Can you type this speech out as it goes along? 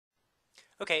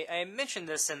Okay, I mentioned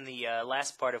this in the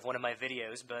last part of one of my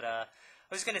videos, but I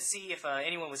was going to see if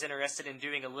anyone was interested in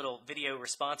doing a little video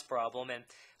response problem, and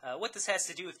what this has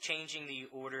to do with changing the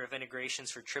order of integrations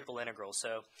for triple integrals.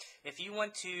 So if you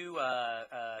want to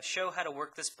show how to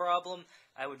work this problem,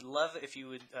 I would love if you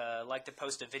would like to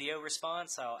post a video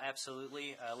response. I'll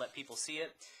absolutely let people see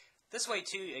it. This way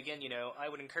too, again, I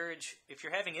would encourage, if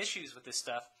you're having issues with this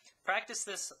stuff, practice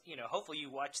this, hopefully you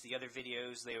watched the other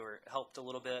videos, they were helped a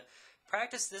little bit.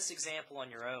 Practice this example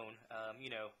on your own.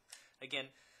 Again,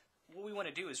 what we want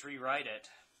to do is rewrite it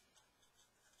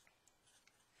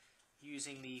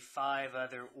using the 5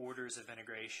 other orders of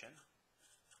integration.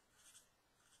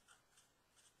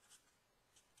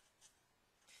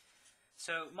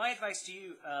 So my advice to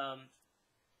you,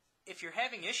 if you're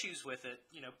having issues with it,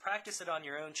 practice it on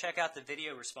your own. Check out the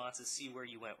video responses, see where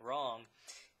you went wrong.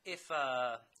 If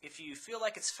you feel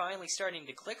like it's finally starting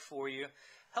to click for you,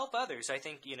 help others. I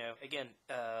think, again,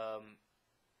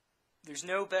 there's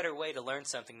no better way to learn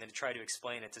something than to try to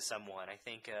explain it to someone. I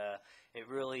think it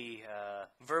really,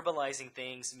 verbalizing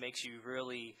things makes you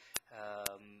really,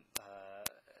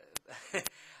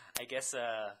 I guess,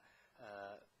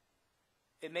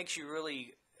 it makes you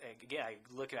really, again,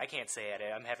 I can't say it,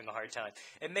 I'm having a hard time.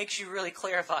 It makes you really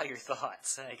clarify your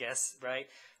thoughts, I guess, right?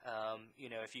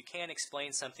 If you can't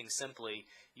explain something simply,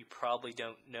 you probably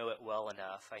don't know it well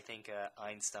enough. I think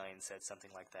Einstein said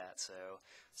something like that, so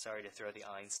sorry to throw the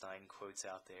Einstein quotes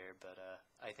out there, but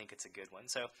I think it's a good one.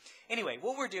 So anyway,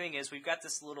 what we're doing is we've got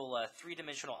this little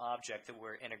three-dimensional object that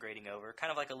we're integrating over,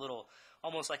 kind of like a little,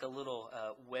 almost like a little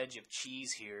wedge of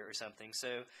cheese here or something.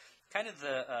 So kind of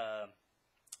the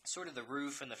sort of the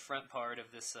roof and the front part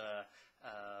of this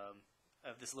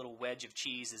little wedge of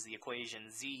cheese is the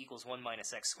equation z equals 1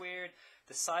 minus x squared.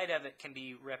 The side of it can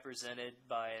be represented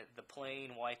by the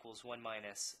plane y equals 1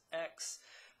 minus x.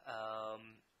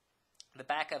 The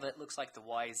back of it looks like the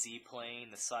yz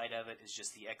plane. The side of it is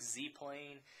just the xz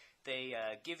plane. They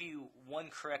give you one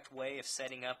correct way of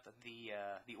setting up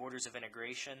the orders of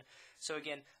integration. So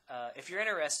again, if you're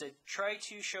interested, try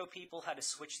to show people how to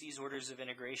switch these orders of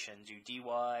integration. Do dy,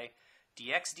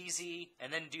 dx, dz,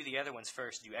 and then do the other ones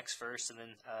first. Do x first, and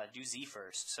then do z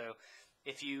first. So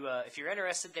if you're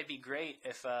interested, that'd be great.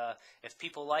 If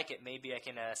people like it, maybe I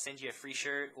can send you a free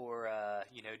shirt, or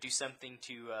do something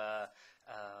to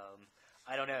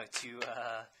I don't know,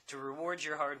 to reward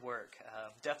your hard work.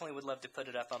 Definitely would love to put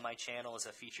it up on my channel as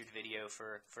a featured video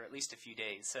for at least a few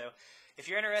days. So if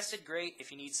you're interested, great.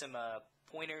 If you need some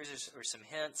pointers or some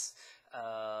hints,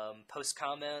 post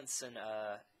comments and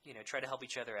try to help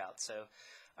each other out. So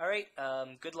all right,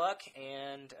 good luck,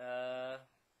 and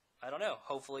I don't know,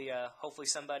 hopefully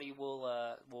somebody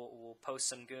will post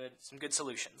some good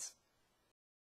solutions.